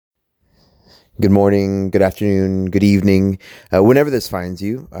Good morning, good afternoon, good evening, whenever this finds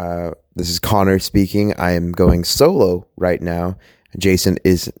you. This is Connor speaking. I am going solo right now. Jason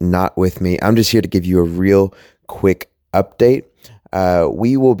is not with me. I'm just here to give you a real quick update.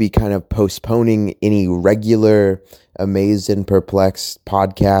 We will be kind of postponing any regular Amazed and Perplexed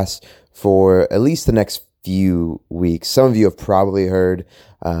podcasts for at least the next few weeks. Some of you have probably heard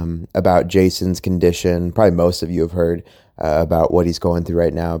about Jason's condition. Probably most of you have heard about what he's going through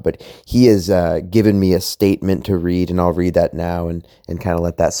right now, but he has given me a statement to read, and I'll read that now and kind of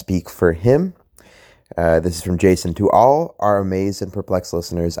let that speak for him. This is from Jason. To all our Amazed and Perplexed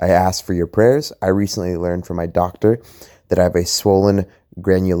listeners, I ask for your prayers. I recently learned from my doctor that I have a swollen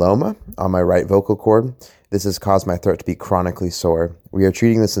granuloma on my right vocal cord. This has caused my throat to be chronically sore. We are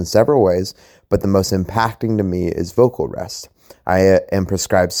treating this in several ways, but the most impacting to me is vocal rest. I am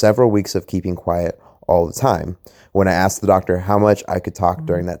prescribed several weeks of keeping quiet all the time. When I asked the doctor how much I could talk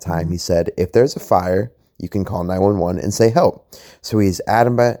during that time, he said, if there's a fire, you can call 911 and say help. So he's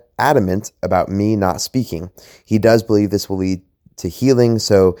adamant about me not speaking. He does believe this will lead to healing,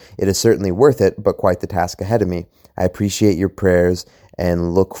 so it is certainly worth it, but quite the task ahead of me. I appreciate your prayers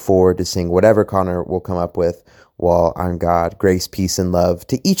and look forward to seeing whatever Connor will come up with while I'm God. Grace, peace, and love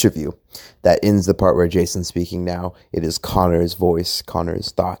to each of you. That ends the part where Jason's speaking now. It is Connor's voice,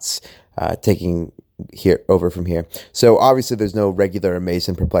 Connor's thoughts, taking here over from here. So obviously there's no regular Amazed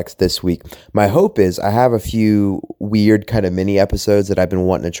and Perplexed this week. My hope is I have a few weird kind of mini episodes that I've been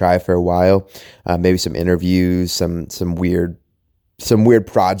wanting to try for a while. Maybe some interviews, some weird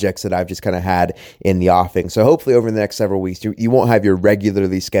projects that I've just kind of had in the offing. So hopefully over the next several weeks, you won't have your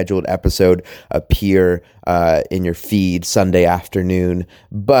regularly scheduled episode appear in your feed Sunday afternoon,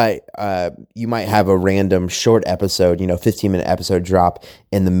 but you might have a random short episode, 15-minute episode drop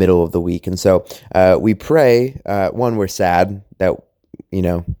in the middle of the week. And so we pray, one, we're sad that,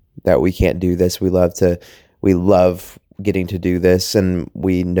 that we can't do this. We love getting to do this, and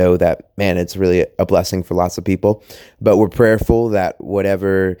we know that, man, it's really a blessing for lots of people, but we're prayerful that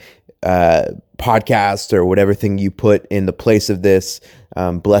whatever podcast or whatever thing you put in the place of this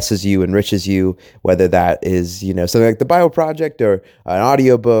blesses you, enriches you, whether that is, something like the Bible Project or an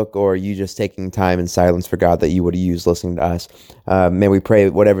audiobook, or you just taking time in silence for God that you would use listening to us. May we pray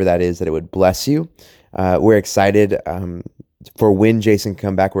whatever that is, that it would bless you. We're excited for when Jason can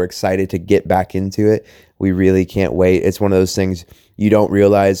come back. We're excited to get back into it. We really can't wait. It's one of those things you don't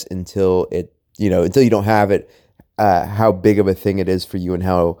realize until you don't have it, how big of a thing it is for you, and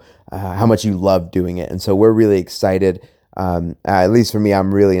how much you love doing it. And so we're really excited. At least for me,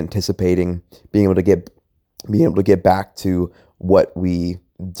 I'm really anticipating being able to get back to what we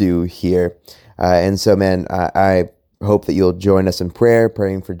do here. And so, man, I hope that you'll join us in prayer,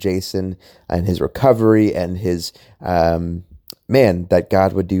 praying for Jason and his recovery and his that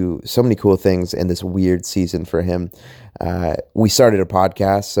God would do so many cool things in this weird season for him. We started a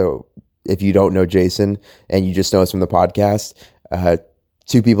podcast, so if you don't know Jason and you just know us from the podcast,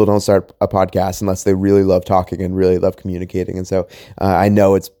 two people don't start a podcast unless they really love talking and really love communicating. And so I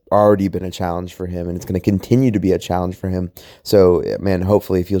know it's already been a challenge for him, and it's going to continue to be a challenge for him. So, man,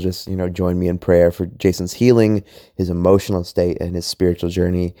 hopefully if you'll just, join me in prayer for Jason's healing, his emotional state, and his spiritual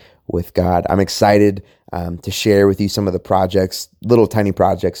journey with God. I'm excited to share with you some of the projects, little tiny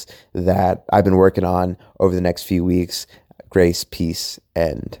projects that I've been working on over the next few weeks. Grace, peace,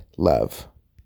 and love.